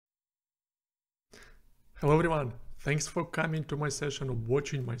Hello everyone, thanks for coming to my session or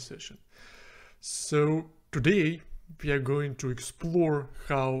watching my session. So today we are going to explore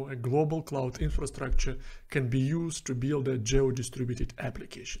how a global cloud infrastructure can be used to build a geo-distributed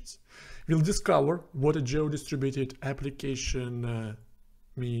applications. We'll discover what a geo-distributed application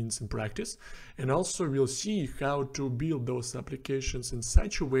means in practice, and also we'll see how to build those applications in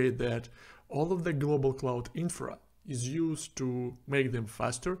such a way that all of the global cloud infra is used to make them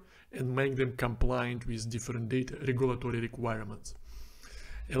faster and make them compliant with different data regulatory requirements.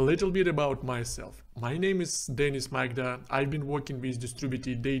 A little bit about myself. My name is Denis Magda. I've been working with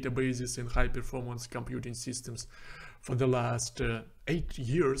distributed databases and high-performance computing systems for the last 8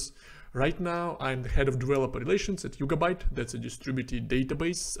 years. Right now, I'm the head of developer relations at Yugabyte. That's a distributed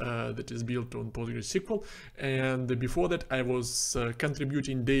database that is built on PostgreSQL. And before that, I was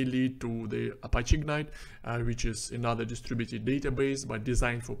contributing daily to the Apache Ignite, which is another distributed database, but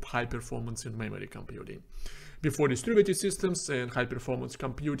designed for high performance and memory computing. Before distributed systems and high-performance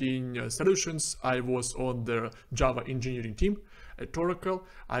computing solutions, I was on the Java engineering team at Oracle.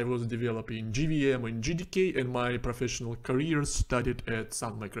 I was developing JVM and GDK, and my professional career started at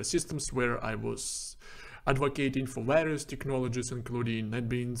Sun Microsystems, where I was advocating for various technologies, including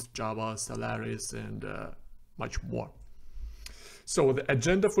NetBeans, Java, Solaris, and much more. So the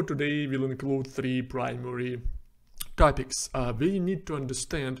agenda for today will include 3 primary topics. We need to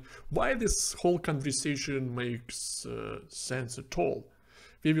understand why this whole conversation makes sense at all.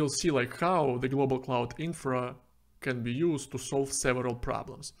 We will see how the global cloud infra can be used to solve several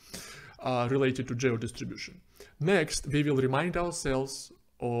problems related to geo-distribution. Next, we will remind ourselves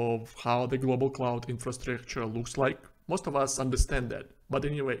of how the global cloud infrastructure looks like. Most of us understand that, but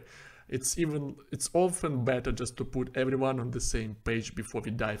anyway, it's often better just to put everyone on the same page before we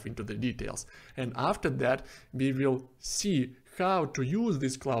dive into the details. And after that, we will see how to use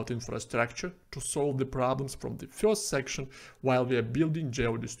this cloud infrastructure to solve the problems from the first section while we are building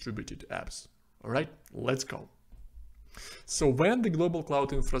geo-distributed apps. All right, let's go. So when the global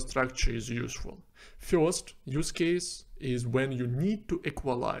cloud infrastructure is useful, first use case is when you need to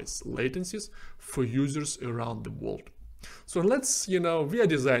equalize latencies for users around the world. So let's, we are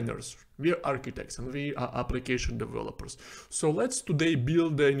designers, we are architects, and we are application developers. So let's today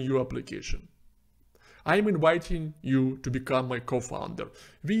build a new application. I'm inviting you to become my co-founder.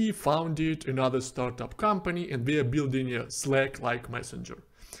 We founded another startup company and we are building a Slack-like messenger.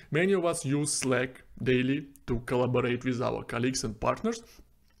 Many of us use Slack daily to collaborate with our colleagues and partners.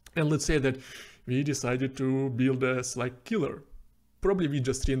 And let's say that we decided to build a Slack killer. Probably we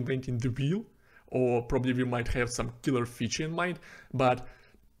just reinventing the wheel, or probably we might have some killer feature in mind, but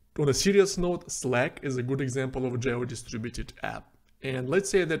on a serious note, Slack is a good example of a geo-distributed app. And let's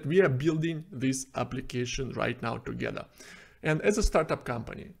say that we are building this application right now together. And as a startup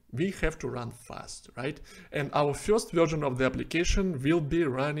company, we have to run fast, right? And our first version of the application will be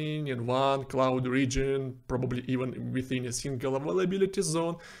running in one cloud region, probably even within a single availability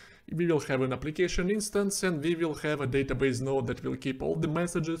zone. We will have an application instance and we will have a database node that will keep all the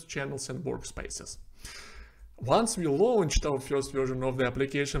messages, channels, and workspaces. Once we launched our first version of the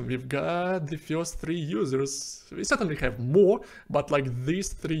application, we've got the first 3 users. We certainly have more, but these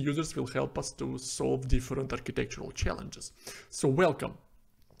 3 users will help us to solve different architectural challenges. So welcome,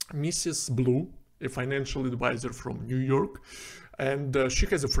 Mrs. Blue, a financial advisor from New York, and she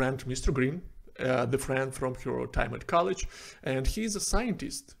has a friend, Mr. Green, the friend from her time at college, and he's a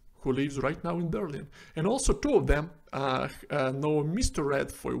scientist who lives right now in Berlin. And also 2 of them know Mr.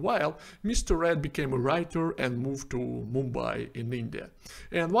 Red for a while. Mr. Red became a writer and moved to Mumbai in India.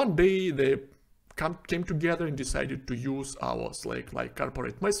 And one day they came together and decided to use our Slack-like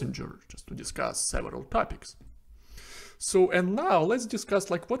corporate messenger just to discuss several topics. So, and now let's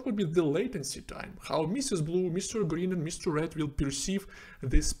discuss what would be the latency time, how Mrs. Blue, Mr. Green, and Mr. Red will perceive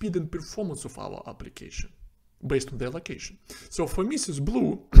the speed and performance of our application based on their location. So for Mrs.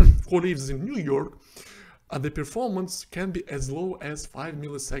 Blue, who lives in New York, the performance can be as low as 5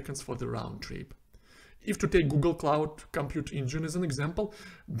 milliseconds for the round trip. If to take Google Cloud Compute Engine as an example,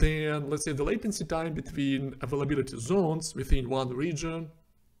 then let's say the latency time between availability zones within one region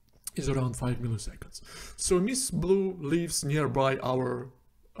is around 5 milliseconds. So Miss Blue lives nearby our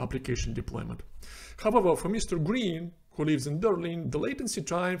application deployment. However, for Mr. Green, who lives in Berlin, the latency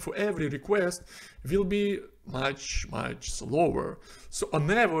time for every request will be much slower. So on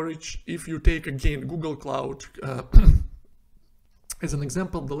average, if you take again Google Cloud as an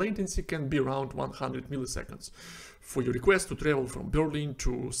example, the latency can be around 100 milliseconds for your request to travel from Berlin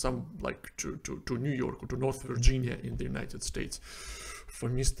to to New York or to North Virginia in the United States. For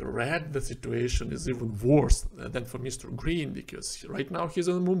Mr. Red, the situation is even worse than for Mr. Green, because right now he's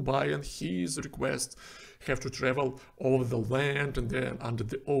in Mumbai and his requests have to travel over the land and then under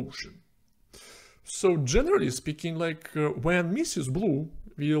the ocean. So generally speaking, like when Mrs. Blue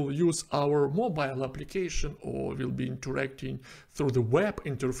will use our mobile application or will be interacting through the web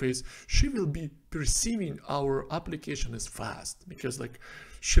interface, she will be perceiving our application as fast, because like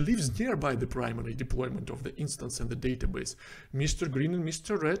she lives nearby the primary deployment of the instance and the database. Mr. Green and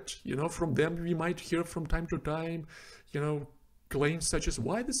Mr. Red, you know, from them we might hear from time to time, you know, claims such as,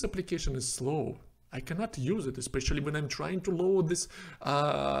 why this application is slow? I cannot use it, especially when I'm trying to load this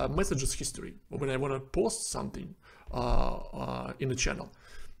messages history, or when I want to post something in a channel.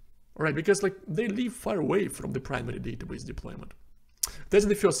 All right, because like they live far away from the primary database deployment. That's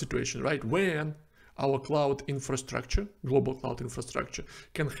the first situation, right? When our cloud infrastructure, global cloud infrastructure,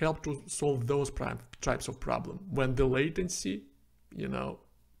 can help to solve those types of problem. When the latency, you know,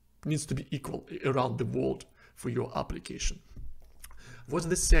 needs to be equal around the world for your application. What's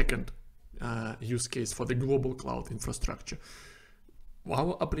the second use case for the global cloud infrastructure?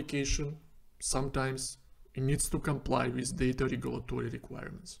 Our application sometimes needs to comply with data regulatory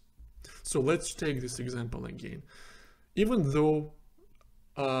requirements. So let's take this example again. Even though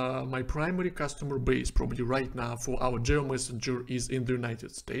my primary customer base probably right now for our Geo Messenger is in the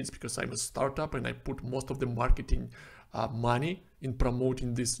United States, because I'm a startup and I put most of the marketing money in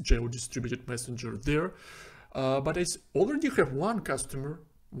promoting this Geo-Distributed Messenger there. But I already have one customer,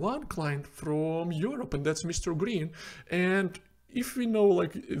 one client from Europe, and that's Mr. Green. And if we know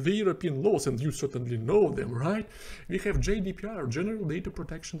like the European laws, and you certainly know them, right? We have GDPR, General Data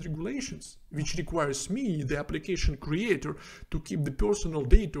Protection Regulations, which requires me, the application creator, to keep the personal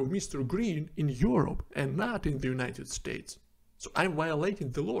data of Mr. Green in Europe and not in the United States. So I'm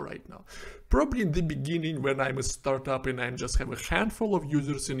violating the law right now. Probably in the beginning, when I'm a startup and I just have a handful of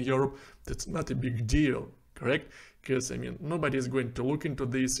users in Europe, that's not a big deal, correct? Because I mean, nobody is going to look into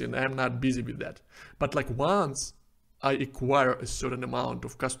this and I'm not busy with that. But like once I acquire a certain amount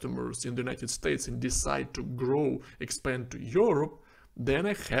of customers in the United States and decide to grow, expand to Europe, then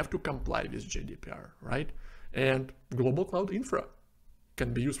I have to comply with GDPR, right? And global cloud infra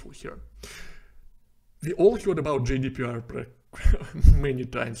can be useful here. We all heard about GDPR many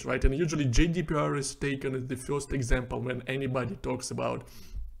times, right? And usually GDPR is taken as the first example when anybody talks about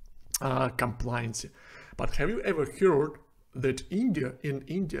compliance. But have you ever heard that in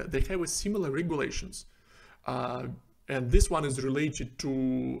India, they have a similar regulations? And this one is related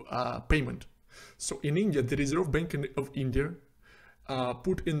to payment. So in India, the Reserve Bank of India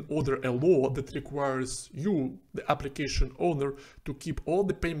put in order a law that requires you, the application owner, to keep all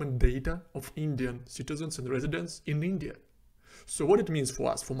the payment data of Indian citizens and residents in India. So what it means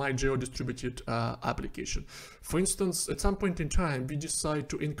for us, for my Geo-Distributed application. For instance, at some point in time, we decide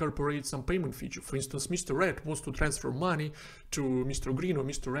to incorporate some payment feature. For instance, Mr. Red wants to transfer money to Mr. Green, or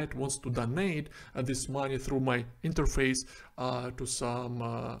Mr. Red wants to donate this money through my interface to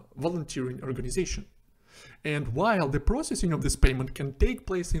some volunteering organization. And while the processing of this payment can take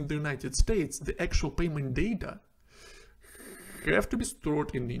place in the United States, the actual payment data have to be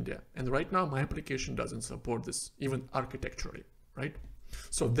stored in India. And right now my application doesn't support this, even architecturally, right?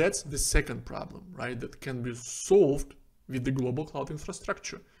 So that's the second problem, right? That can be solved with the global cloud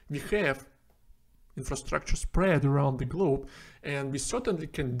infrastructure. We have infrastructure spread around the globe, and we certainly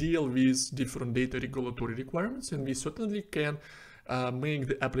can deal with different data regulatory requirements, and we certainly can make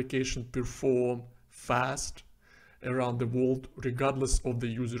the application perform fast around the world, regardless of the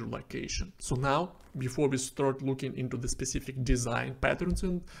user location. So now, before we start looking into the specific design patterns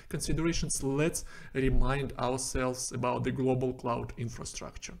and considerations, let's remind ourselves about the global cloud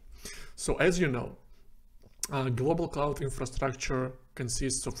infrastructure. So as you know, global cloud infrastructure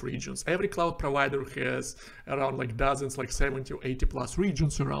consists of regions. Every cloud provider has around like dozens, like 70 or 80 plus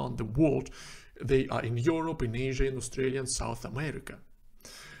regions around the world. They are in Europe, in Asia, in Australia, and South America.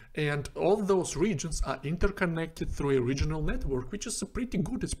 And all those regions are interconnected through a regional network, which is pretty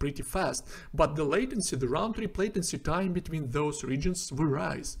good, it's pretty fast. But the latency, the round-trip latency time between those regions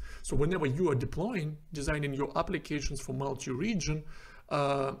varies. So whenever you are designing your applications for multi-region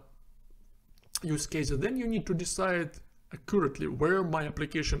use cases, then you need to decide accurately where my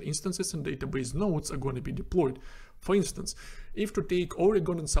application instances and database nodes are going to be deployed. For instance, if to take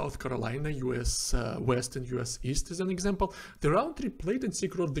Oregon and South Carolina, US West and US East as an example, the round-trip latency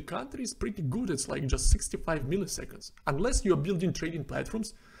across the country is pretty good. It's like just 65 milliseconds. Unless you're building trading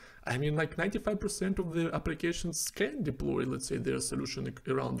platforms, I mean, like 95% of the applications can deploy, let's say, their solution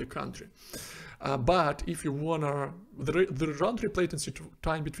around the country. But if you wanna, the round-trip latency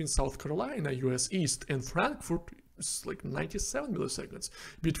time between South Carolina, US East, and Frankfurt, is like 97 milliseconds.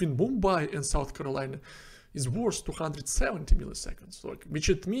 Between Mumbai and South Carolina is worth 270 milliseconds, which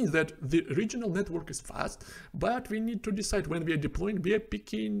it means that the regional network is fast, but we need to decide when we are deploying, we are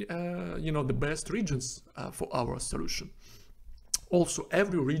picking, the best regions for our solution. Also,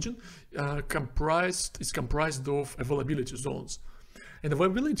 every region is comprised of availability zones. An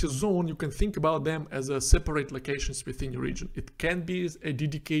availability zone, you can think about them as a separate locations within your region. It can be a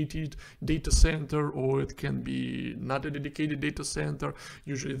dedicated data center, or it can be not a dedicated data center.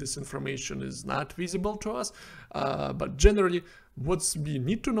 Usually this information is not visible to us, but generally what we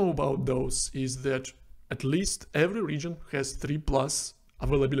need to know about those is that at least every region has 3+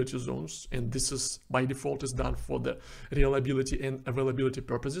 availability zones, and this is by default is done for the reliability and availability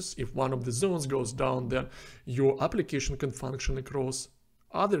purposes. If one of the zones goes down, then your application can function across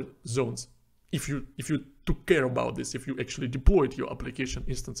other zones. If you took care about this, if you actually deployed your application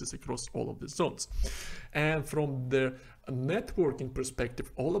instances across all of the zones. And from the networking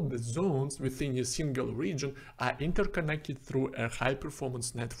perspective, all of the zones within a single region are interconnected through a high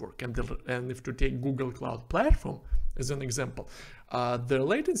performance network. And if to take Google Cloud Platform as an example, the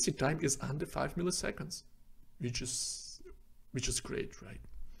latency time is under 5 milliseconds, which is great, right?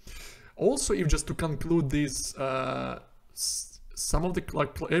 Also, if just to conclude this, some of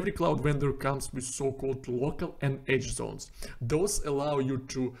every cloud vendor comes with so-called local and edge zones. Those allow you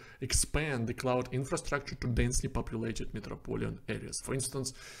to expand the cloud infrastructure to densely populated metropolitan areas. For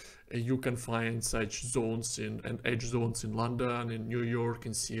instance, you can find such zones and edge zones in London, in New York,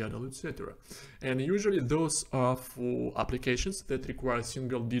 in Seattle, etc. And usually those are for applications that require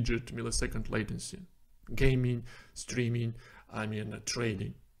single-digit millisecond latency. Gaming, streaming,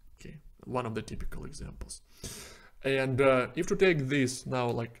 trading. Okay, one of the typical examples. And if to take this now,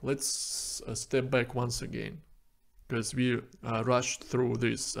 let's step back once again, because we rushed through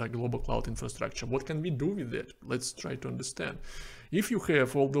this global cloud infrastructure. What can we do with it? Let's try to understand. If you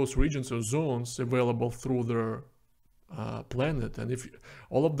have all those regions or zones available through the planet, and if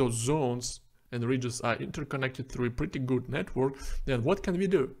all of those zones and regions are interconnected through a pretty good network, then what can we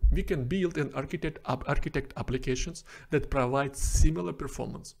do? We can build and architect applications that provide similar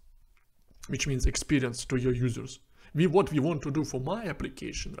performance, which means experience to your users. What we want to do for my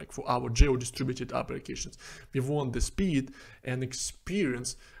application, like for our geo-distributed applications, we want the speed and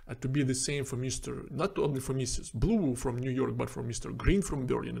experience to be the same for not only for Mrs. Blue from New York, but for Mr. Green from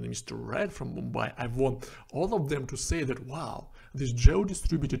Berlin and Mr. Red from Mumbai. I want all of them to say that, wow, this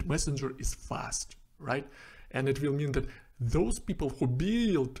geo-distributed messenger is fast, right? And it will mean that those people who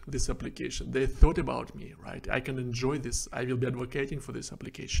built this application, they thought about me, right? I can enjoy this. I will be advocating for this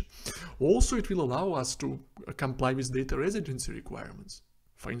application. Also, it will allow us to comply with data residency requirements.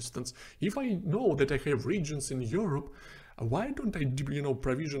 For instance, if I know that I have regions in Europe, why don't I,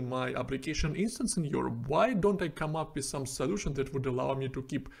 provision my application instance in Europe? Why don't I come up with some solution that would allow me to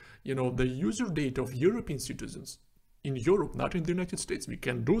keep, the user data of European citizens in Europe, not in the United States? We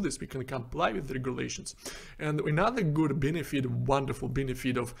can do this. We can comply with the regulations. And another good benefit, wonderful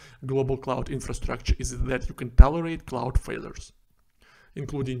benefit of global cloud infrastructure is that you can tolerate cloud failures,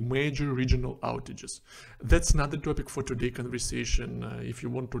 including major regional outages. That's not the topic for today's conversation. If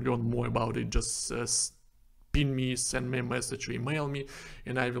you want to learn more about it, just pin me, send me a message, or email me,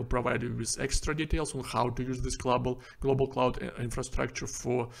 and I will provide you with extra details on how to use this global cloud infrastructure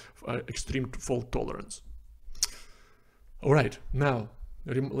for extreme fault tolerance. All right, now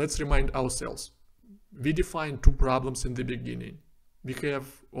let's remind ourselves. We defined two problems in the beginning. We have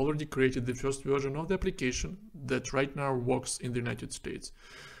already created the first version of the application that right now works in the United States.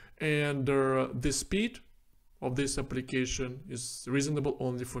 And the speed of this application is reasonable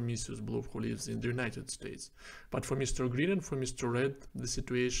only for Mrs. Blue, who lives in the United States. But for Mr. Green and for Mr. Red, the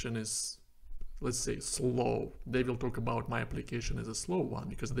situation is, let's say, slow. They will talk about my application as a slow one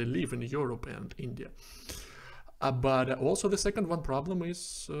because they live in Europe and India. But also the second one problem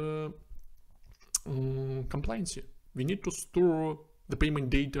is compliance. We need to store the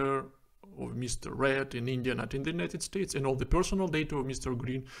payment data of Mr. Red in India, not in the United States, and all the personal data of Mr.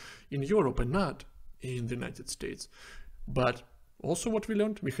 Green in Europe and not in the United States. But also what we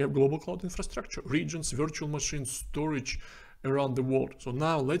learned, we have global cloud infrastructure, regions, virtual machines, storage around the world. So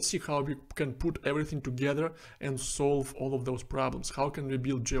now let's see how we can put everything together and solve all of those problems. How can we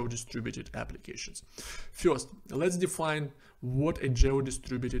build geo-distributed applications? First, let's define what a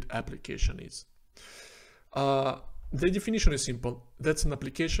geo-distributed application is. The definition is simple. That's an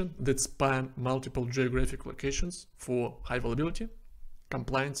application that spans multiple geographic locations for high availability,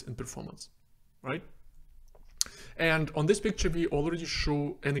 compliance, and performance, right? And on this picture, we already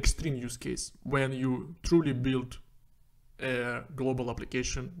show an extreme use case when you truly build a global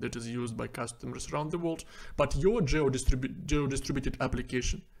application that is used by customers around the world, but your geo-distributed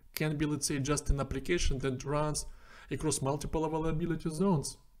application can be, let's say, just an application that runs across multiple availability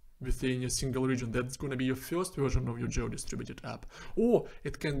zones within a single region. That's going to be your first version of your geo-distributed app. Or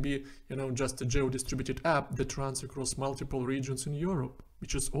it can be, just a geo-distributed app that runs across multiple regions in Europe,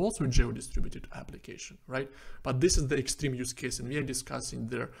 which is also a geo-distributed application, right? But this is the extreme use case, and we are discussing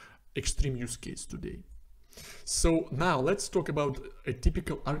the extreme use case today. So now let's talk about a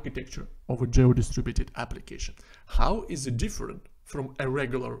typical architecture of a geo-distributed application. How is it different from a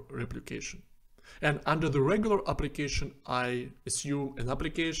regular replication? And under the regular application, I assume an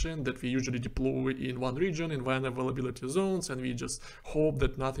application that we usually deploy in one region, in one availability zones, and we just hope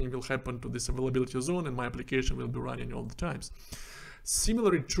that nothing will happen to this availability zone and my application will be running all the times.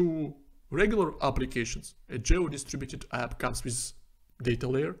 Similarly to regular applications, a geo-distributed app comes with data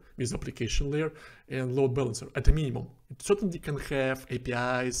layer, with application layer, and load balancer at a minimum. It certainly can have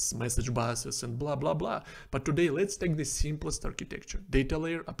APIs, message buses, and blah, blah, blah. But today, let's take the simplest architecture: data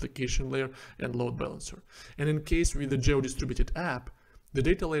layer, application layer, and load balancer. And in case with a geo-distributed app, the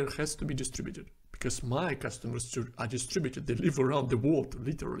data layer has to be distributed because my customers are distributed. They live around the world,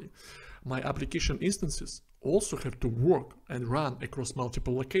 literally. My application instances also have to work and run across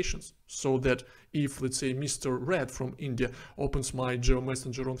multiple locations, so that if, let's say, Mr. Red from India opens my Geo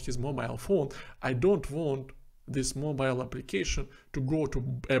Messenger on his mobile phone, I don't want this mobile application to go to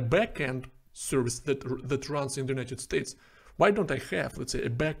a backend service that runs in the United States. Why don't I have, let's say, a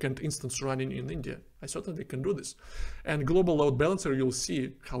backend instance running in India? I certainly can do this. And global load balancer, you'll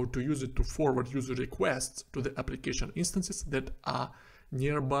see how to use it to forward user requests to the application instances that are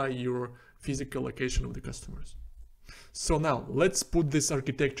nearby your physical location of the customers. So now let's put this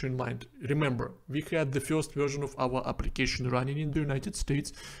architecture in mind. Remember, we had the first version of our application running in the United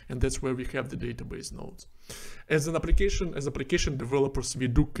States, and that's where we have the database nodes. As application developers, we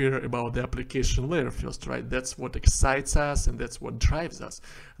do care about the application layer first, right? That's what excites us and that's what drives us.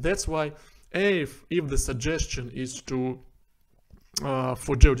 That's why if the suggestion is to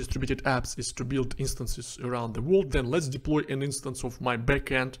for geo-distributed apps is to build instances around the world, then let's deploy an instance of my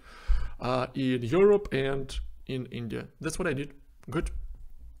backend in Europe and in India. That's what I did. Good.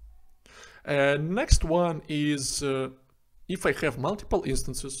 Next one is if I have multiple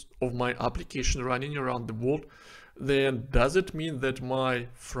instances of my application running around the world, then does it mean that my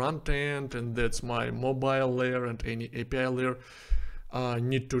front end and that's my mobile layer and any API layer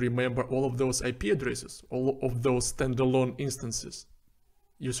need to remember all of those IP addresses, all of those standalone instances?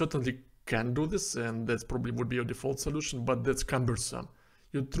 You certainly can do this, and that's probably would be your default solution, but that's cumbersome.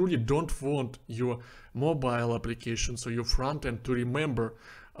 You truly don't want your mobile applications or your front end to remember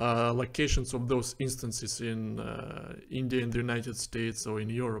locations of those instances in India, in the United States, or in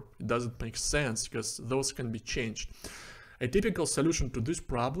Europe. It doesn't make sense because those can be changed. A typical solution to this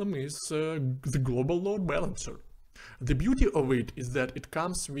problem is the global load balancer. The beauty of it is that it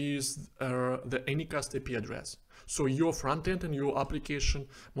comes with the Anycast IP address. So your front end and your application,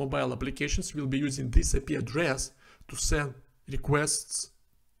 mobile applications, will be using this IP address to send requests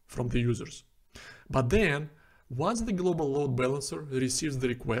from the users. But then, once the global load balancer receives the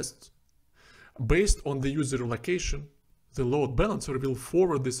requests, based on the user location, the load balancer will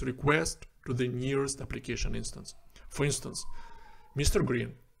forward this request to the nearest application instance. For instance, Mr.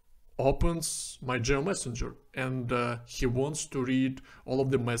 Green opens my Geo Messenger and he wants to read all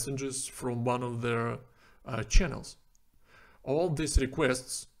of the messages from one of their channels. All these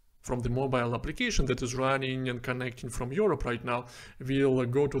requests from the mobile application that is running and connecting from Europe right now will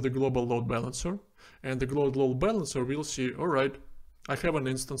go to the global load balancer, and the global load balancer will see, all right, I have an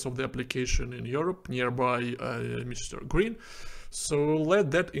instance of the application in Europe nearby Mr. Green, so let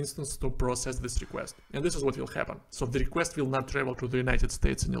that instance to process this request. And this is what will happen. So the request will not travel to the United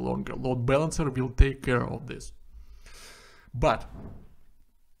States any longer. Load balancer will take care of this. But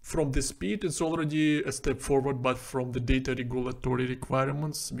from the speed, it's already a step forward, but from the data regulatory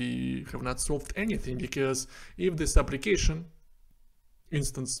requirements, we have not solved anything, because if this application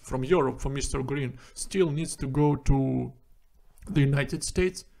instance from Europe, for Mr. Green, still needs to go to the United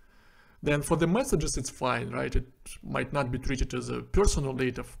States, then for the messages it's fine, right? It might not be treated as a personal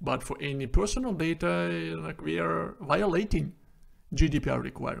data, but for any personal data, like, we are violating GDPR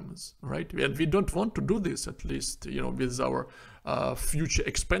requirements, right? And we don't want to do this, at least, with our future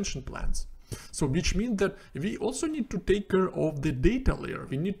expansion plans. So which means that we also need to take care of the data layer.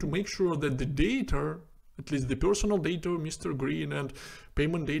 We need to make sure that the data, at least the personal data of Mr. Green and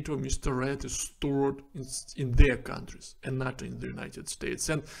payment data of Mr. Red, is stored in their countries and not in the United States.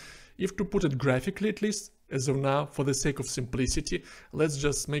 And if to put it graphically, at least, as of now, for the sake of simplicity, let's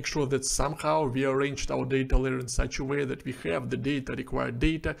just make sure that somehow we arranged our data layer in such a way that we have the required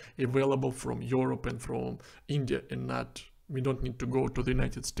data available from Europe and from India, and we don't need to go to the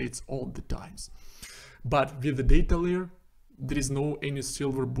United States all the times. But with the data layer, there is no any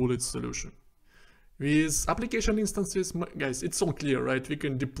silver bullet solution. With application instances, guys, it's all clear, right? We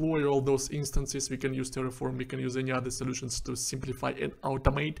can deploy all those instances, we can use Terraform, we can use any other solutions to simplify and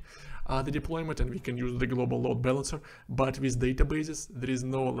automate the deployment, and we can use the global load balancer. But with databases, there is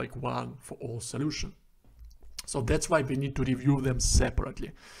no like one for all solution. So that's why we need to review them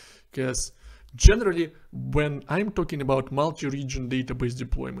separately, because generally, when I'm talking about multi-region database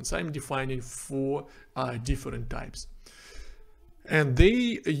deployments, I'm defining 4 different types. And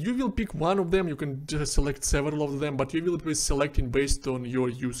you will pick one of them, you can just select several of them, but you will be selecting based on your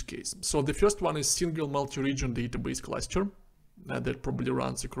use case. So the first one is single multi-region database cluster. That probably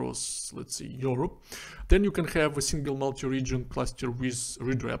runs across, let's say, Europe. Then you can have a single multi-region cluster with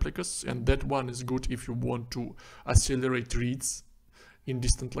read replicas, and that one is good if you want to accelerate reads in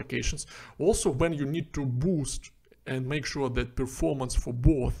distant locations. Also, when you need to boost and make sure that performance for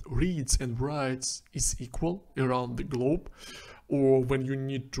both reads and writes is equal around the globe, or when you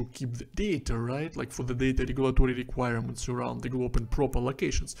need to keep the data, right, like for the data regulatory requirements around the globe in proper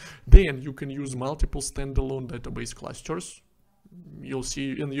locations, then you can use multiple standalone database clusters. You'll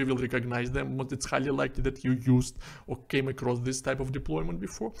see and you will recognize them, but it's highly likely that you used or came across this type of deployment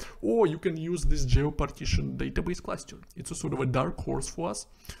before. Or you can use this geo-partition database cluster. It's a sort of a dark horse for us,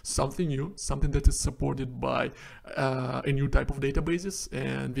 something new, something that is supported by a new type of databases,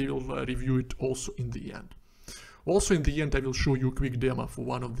 and we will review it also in the end. Also in the end, I will show you a quick demo for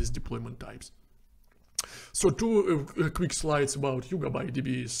one of these deployment types. So 2 quick slides about Yugabyte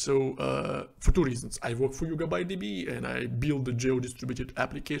DB. So for 2 reasons, I work for Yugabyte DB and I build the geo-distributed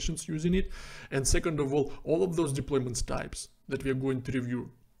applications using it. And second of all of those deployment types that we are going to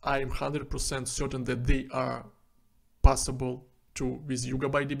review, I am 100% certain that they are possible with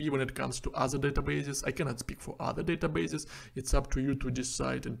Yugabyte DB when it comes to other databases. I cannot speak for other databases. It's up to you to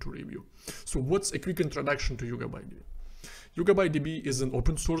decide and to review. So what's a quick introduction to Yugabyte DB? Yugabyte DB is an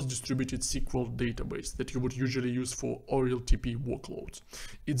open source distributed SQL database that you would usually use for OLTP workloads.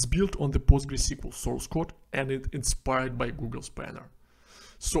 It's built on the PostgreSQL source code and it's inspired by Google Spanner.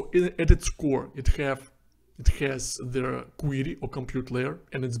 So at its core, it has their query or compute layer,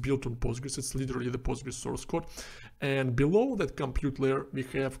 and it's built on Postgres. It's literally the Postgres source code. And below that compute layer, we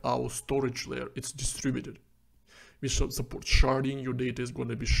have our storage layer. It's distributed. We support sharding. Your data is going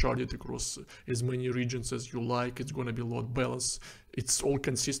to be sharded across as many regions as you like. It's going to be load balanced. It's all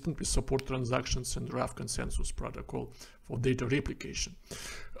consistent. We support transactions and RAF consensus protocol for data replication.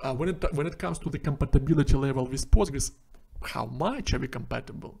 When it comes to the compatibility level with Postgres, how much are we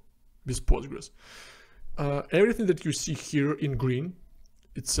compatible with Postgres? Everything that you see here in green,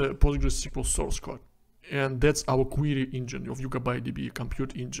 it's a PostgreSQL source code, and that's our query engine of Yugabyte DB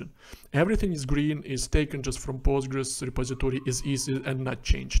compute engine. Everything is green, is taken just from Postgres repository, is easy and not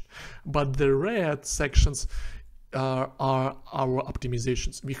changed. But the red sections are our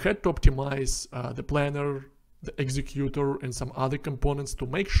optimizations. We had to optimize the planner, the executor, and some other components to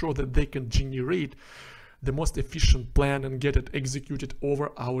make sure that they can generate the most efficient plan and get it executed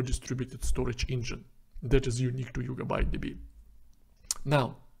over our distributed storage engine that is unique to Yugabyte DB.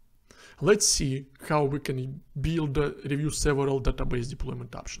 Now, let's see how we can review several database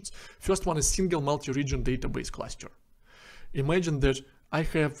deployment options. First one is single multi-region database cluster. Imagine that I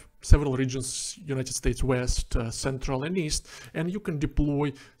have several regions, United States West, Central and East, and you can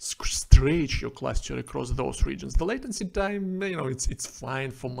deploy, stretch your cluster across those regions. The latency time, it's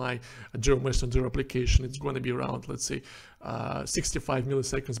fine for my GeoMessenger application. It's going to be around, let's say, 65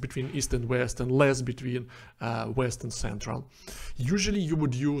 milliseconds between East and West, and less between West and Central. Usually you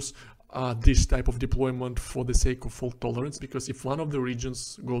would use this type of deployment for the sake of fault tolerance, because if one of the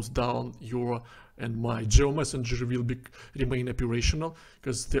regions goes down, your and my GeoMessenger will remain operational,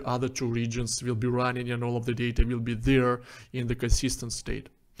 because the other 2 regions will be running and all of the data will be there in the consistent state.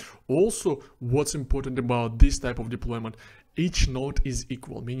 Also, what's important about this type of deployment, each node is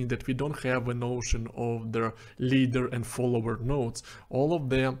equal, meaning that we don't have a notion of the leader and follower nodes. All of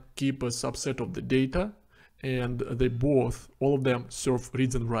them keep a subset of the data, and all of them serve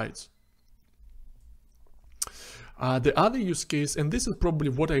reads and writes. The other use case, and this is probably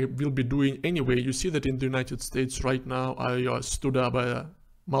what I will be doing anyway, you see that in the United States right now I stood up a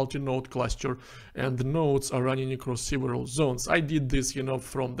multi-node cluster, and the nodes are running across several zones. I did this,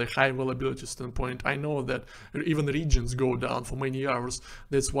 from the high availability standpoint. I know that even regions go down for many hours.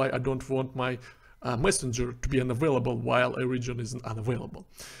 That's why I don't want my messenger to be unavailable while a region isn't unavailable.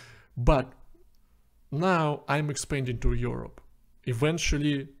 But Now I'm expanding to Europe.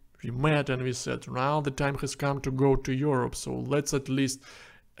 Eventually we met and we said, now the time has come to go to Europe, so let's at least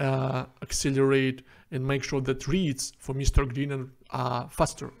accelerate and make sure that reads for Mr. Green are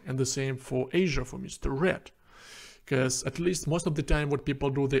faster, and the same for Asia for Mr. Red. Because at least most of the time what people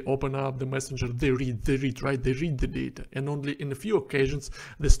do, they open up the messenger, they read, right? They read the data, and only in a few occasions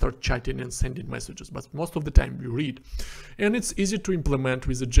they start chatting and sending messages, but most of the time you read. And it's easy to implement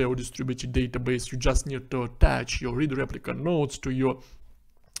with a geo-distributed database. You just need to attach your read replica nodes to your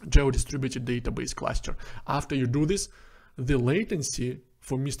geo-distributed database cluster. After you do this, the latency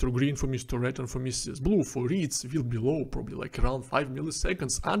for Mr. Green, for Mr. Red, and for Mrs. Blue for reads will be low, probably like around 5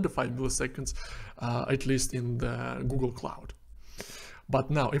 milliseconds, under 5 milliseconds, at least in the Google Cloud. But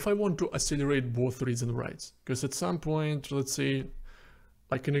now, if I want to accelerate both reads and writes, because at some point, let's say,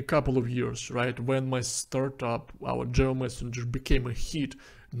 like in a couple of years, right, when my startup, our Geo Messenger became a hit,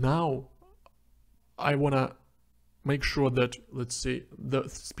 now I want to make sure that, let's say, the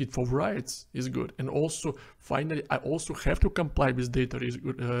speed for writes is good. And also, finally, I also have to comply with data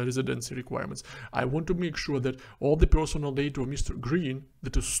residency requirements. I want to make sure that all the personal data of Mr. Green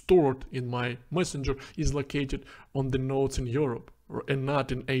that is stored in my messenger is located on the nodes in Europe and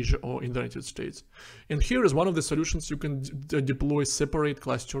not in Asia or in the United States. And here is one of the solutions. You can deploy separate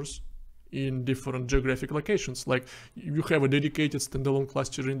clusters in different geographic locations. Like you have a dedicated standalone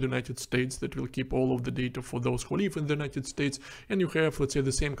cluster in the United States that will keep all of the data for those who live in the United States, and you have, let's say, the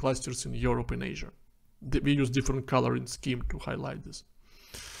same clusters in Europe and Asia. We use different coloring scheme to highlight this.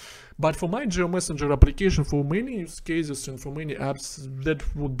 But for my Geo Messenger application, for many use cases and for many apps,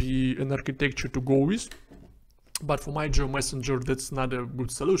 that would be an architecture to go with. But for my Geo Messenger, that's not a good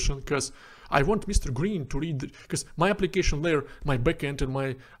solution, because I want Mr. Green to read, because my application layer, my backend and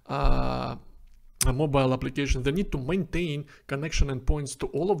my mobile application, they need to maintain connection endpoints to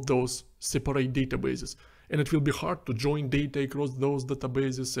all of those separate databases. And it will be hard to join data across those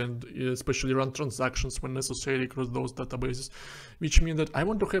databases and especially run transactions when necessary across those databases, which means that I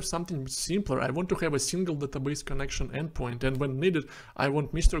want to have something simpler. I want to have a single database connection endpoint, and when needed, I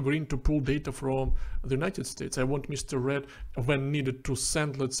want Mr. Green to pull data from the United States. I want Mr. Red, when needed, to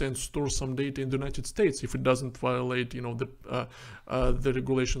send, let's say, and store some data in the United States if it doesn't violate, you know, the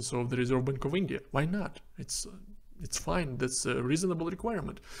regulations of the Reserve Bank of India. Why not? It's fine. That's a reasonable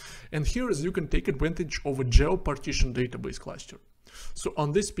requirement. And here is you can take advantage of a geo-partition database cluster. So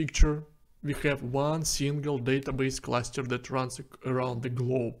on this picture, we have one single database cluster that runs around the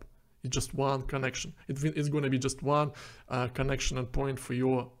globe. It's just one connection. It's going to be just one connection endpoint for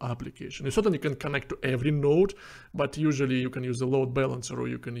your application. You certainly can connect to every node, but usually you can use a load balancer, or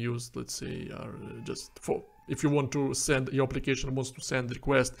you can use, let's say, just for, if you want to send, your application wants to send a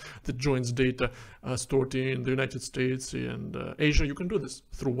request that joins data stored in the United States and Asia, you can do this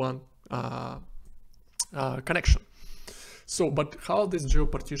through one connection. So, but how this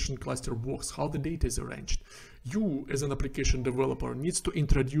geo-partition cluster works, how the data is arranged. You, as an application developer, needs to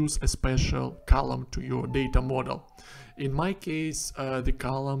introduce a special column to your data model. In my case, the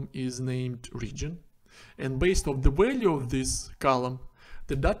column is named region, and based on the value of this column,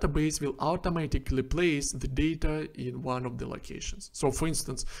 the database will automatically place the data in one of the locations. So for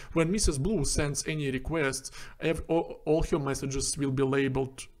instance, when Mrs. Blue sends any requests, all her messages will be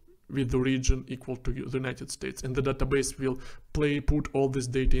labeled with the region equal to the United States, and the database will put all this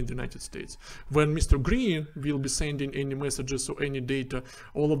data in the United States. When Mr. Green will be sending any messages or any data,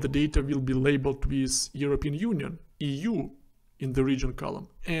 all of the data will be labeled with European Union, EU, in the region column,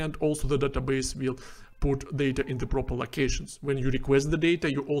 and also the database will put data in the proper locations. When you request the data,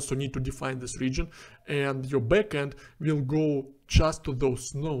 you also need to define this region, and your backend will go just to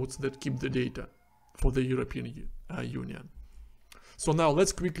those nodes that keep the data for the European Union. So now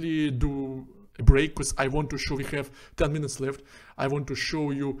let's quickly do a break, because I want to show, we have 10 minutes left. I want to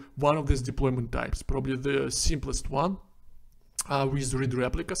show you one of these deployment types, probably the simplest one, with read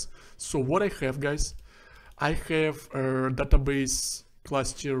replicas. So what I have, guys, I have a database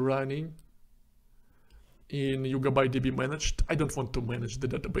cluster running in Yugabyte DB managed. I don't want to manage the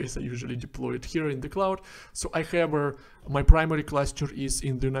database. I usually deploy it here in the cloud. So I have my primary cluster is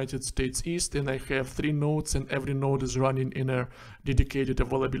in the United States East, and I have 3 nodes, and every node is running in a dedicated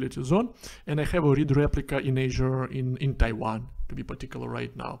availability zone. And I have a read replica in Asia, in Taiwan, to be particular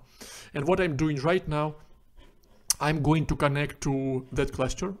right now. And what I'm doing right now, I'm going to connect to that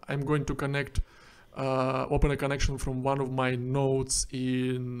cluster. I'm going to connect, open a connection from one of my nodes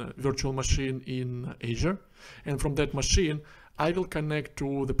in virtual machine in Asia, and from that machine I will connect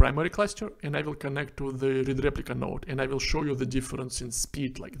to the primary cluster, and I will connect to the read replica node, and I will show you the difference in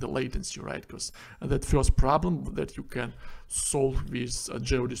speed, like the latency, right? Because that first problem that you can solve with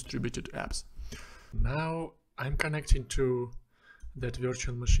geo-distributed apps. Now I'm connecting to that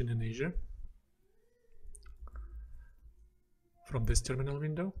virtual machine in Asia from this terminal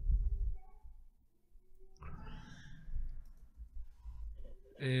window.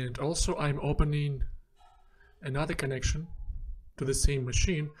 And also I'm opening another connection to the same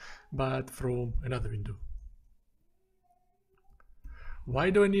machine, but from another window.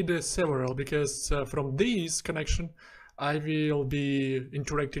 Why do I need several? Because from this connection, I will be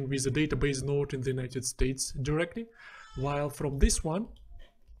interacting with a database node in the United States directly, while from this one,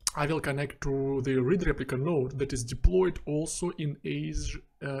 I will connect to the read replica node that is deployed also in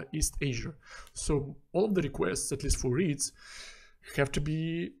East Asia. So all of the requests, at least for reads, have to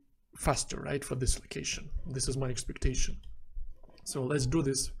be faster, right, for this location. This is my expectation. So let's do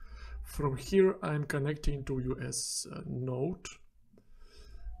this. From here, I'm connecting to US node.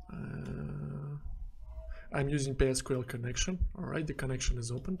 I'm using PSQL connection. All right, the connection is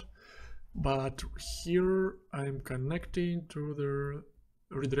opened. But here I'm connecting to the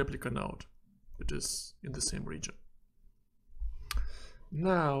read replica node. It is in the same region.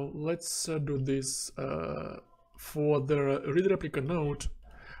 Now let's do this. For the read replica node,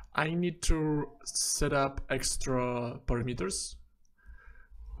 I need to set up extra parameters,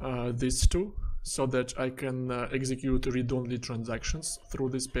 these two, so that I can execute read-only transactions through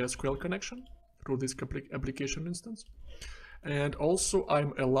this PSQL connection, through this application instance. And also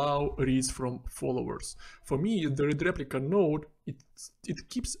I'm allow reads from followers. For me, the read replica node, it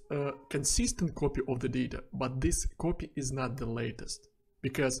keeps a consistent copy of the data, but this copy is not the latest,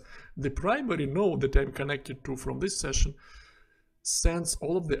 because the primary node that I'm connected to from this session sends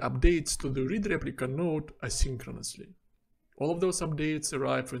all of the updates to the read replica node asynchronously. All of those updates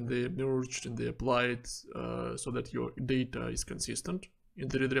arrive when they merged and they applied, so that your data is consistent in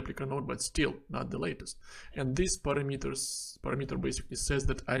the read replica node, but still not the latest. And this parameter basically says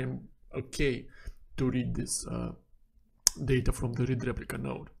that I am okay to read this data from the read replica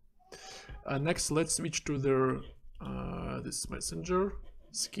node. Next, let's switch to the this messenger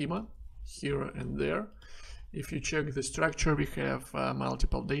schema here and there. If you check the structure, we have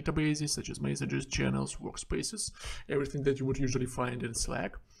multiple databases such as messages, channels, workspaces, everything that you would usually find in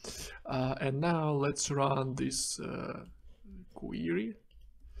Slack. And now let's run this query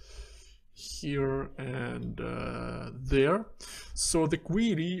here and there. So the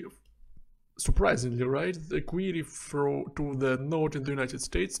query, surprisingly, right, the query to the node in the United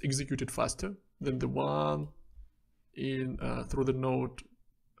States executed faster than the one in through the node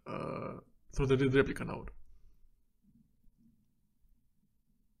through the read replica node.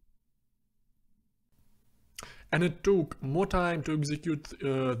 And it took more time to execute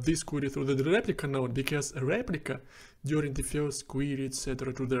this query through the replica node, because a replica during the first query,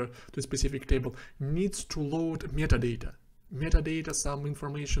 etc., to the specific table needs to load metadata, some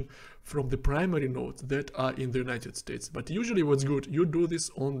information from the primary nodes that are in the United States. But usually what's good, you do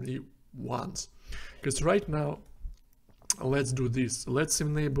this only once, because right now, let's do this. Let's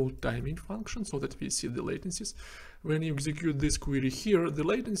enable timing function so that we see the latencies. When you execute this query here, the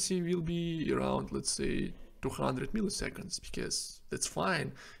latency will be around, let's say, 200 milliseconds, because that's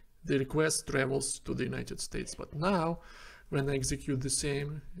fine. The request travels to the United States. But now, when I execute the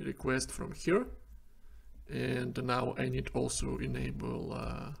same request from here, and now I need also enable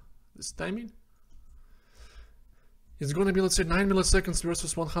this timing, it's gonna be, let's say, 9 milliseconds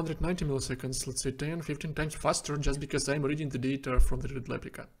versus 190 milliseconds, let's say 10, 15 times faster, just because I'm reading the data from the read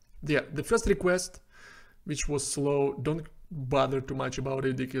replica. Yeah, the first request, which was slow, don't bother too much about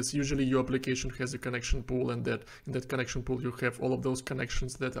it, because usually your application has a connection pool, and that in that connection pool you have all of those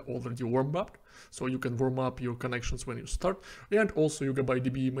connections that are already warmed up, so you can warm up your connections when you start. And also Yugabyte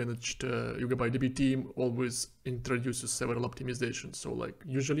DB team always introduces several optimizations. So like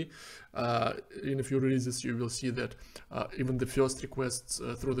usually in a few releases you will see that even the first requests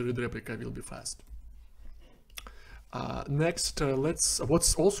through the read replica will be fast. Next,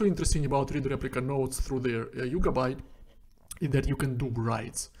 what's also interesting about read replica nodes through the Yugabyte is that you can do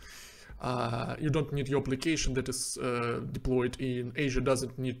writes. You don't need your application that is deployed in Asia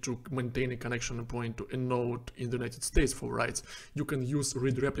doesn't need to maintain a connection point to a node in the United States for writes. You can use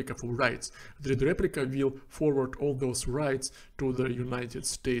read replica for writes. The read replica will forward all those writes to the United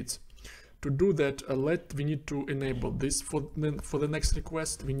States. To do that, we need to enable this. For the next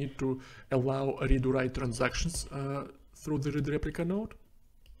request, we need to allow read-write transactions through the read replica node.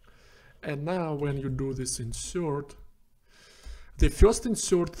 And now when you do this insert, the first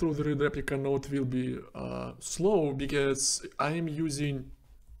insert through the read replica node will be slow, because I am using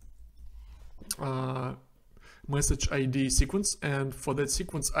message ID sequence, and for that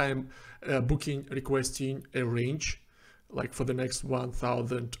sequence I am requesting a range like for the next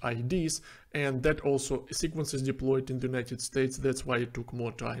 1000 IDs, and that also sequence is deployed in the United States. That's why it took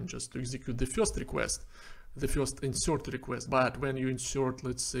more time just to execute the first request, the first insert request. But when you insert,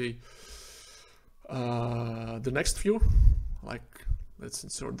 let's say, the next few, like let's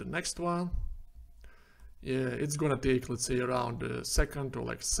insert the next one, yeah, it's gonna take, let's say, around a second, or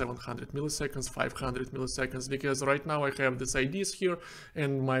like 700 milliseconds, 500 milliseconds, because right now I have these IDs here,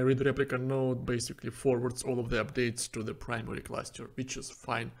 and my read replica node basically forwards all of the updates to the primary cluster, which is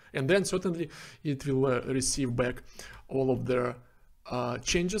fine. And then certainly it will receive back all of their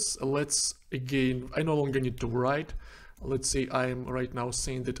changes. Let's again, I no longer need to write. Let's say I'm right now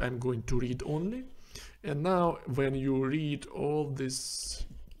saying that I'm going to read only. And now when you read all this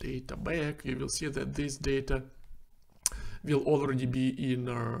data back, you will see that this data will already be in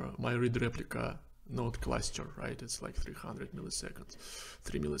my read replica node cluster, right? It's like 300 milliseconds,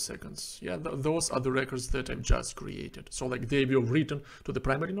 3 milliseconds. Yeah, those are the records that I've just created. So like they will written to the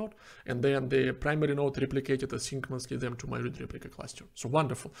primary node, and then the primary node replicated asynchronously them to my read replica cluster. So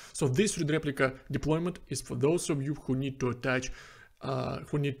wonderful. So this read replica deployment is for those of you who need to attach,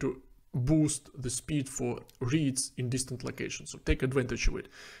 who need to boost the speed for reads in distant locations. So take advantage of it.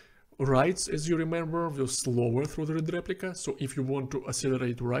 Writes, as you remember, will slower through the read replica. So if you want to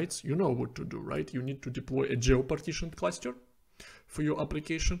accelerate writes, you know what to do, right? You need to deploy a geo-partitioned cluster for your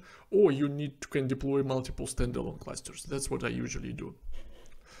application, or you can deploy multiple standalone clusters. That's what I usually do.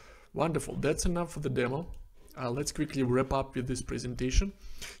 Wonderful. That's enough for the demo. Let's quickly wrap up with this presentation.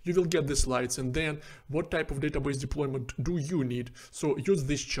 You will get the slides, and then what type of database deployment do you need? So use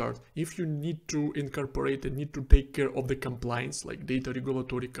this chart. If you need to incorporate and need to take care of the compliance, like data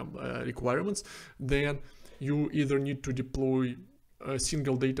regulatory requirements, then you either need to deploy a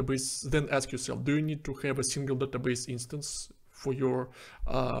single database. Then ask yourself, do you need to have a single database instance for your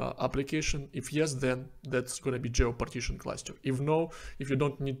application? If yes, then that's going to be geo-partition cluster. If no, if you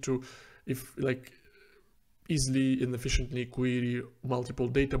don't need to, if like easily and efficiently query multiple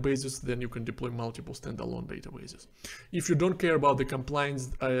databases, then you can deploy multiple standalone databases. If you don't care about the compliance,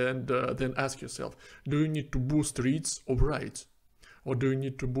 and then ask yourself, do you need to boost reads or writes? Or do you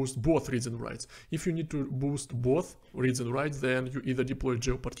need to boost both reads and writes? If you need to boost both reads and writes, then you either deploy a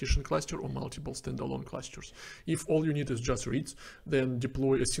geo-partition cluster or multiple standalone clusters. If all you need is just reads, then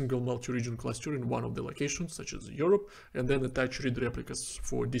deploy a single multi-region cluster in one of the locations, such as Europe, and then attach read replicas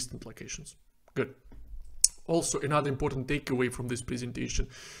for distant locations. Good. Also, another important takeaway from this presentation,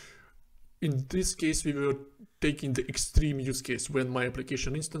 in this case, we were taking the extreme use case when my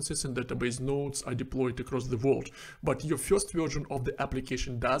application instances and database nodes are deployed across the world. But your first version of the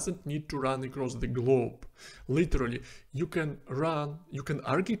application doesn't need to run across the globe. Literally, you can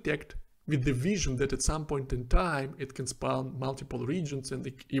architect with the vision that at some point in time it can span multiple regions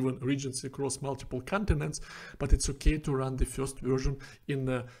and even regions across multiple continents, but it's okay to run the first version in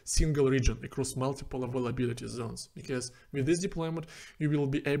a single region across multiple availability zones, because with this deployment you will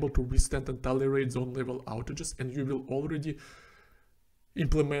be able to withstand and tolerate zone level outages, and you will already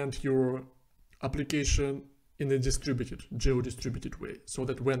implement your application in a geo-distributed way, so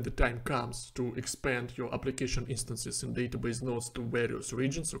that when the time comes to expand your application instances and database nodes to various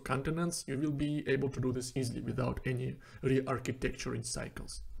regions or continents, you will be able to do this easily without any re-architecturing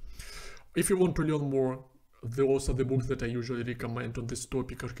cycles. If you want to learn more, those are the books that I usually recommend on this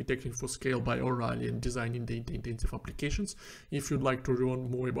topic: Architecting for Scale by O'Reilly and Designing Data-Intensive Applications. If you'd like to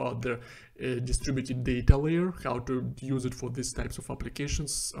learn more about the distributed data layer, how to use it for these types of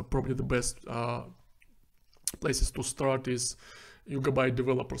applications, probably the best places to start is Yugabyte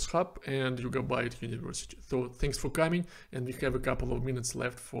Developers Hub and Yugabyte University. So thanks for coming, and we have a couple of minutes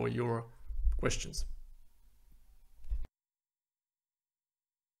left for your questions.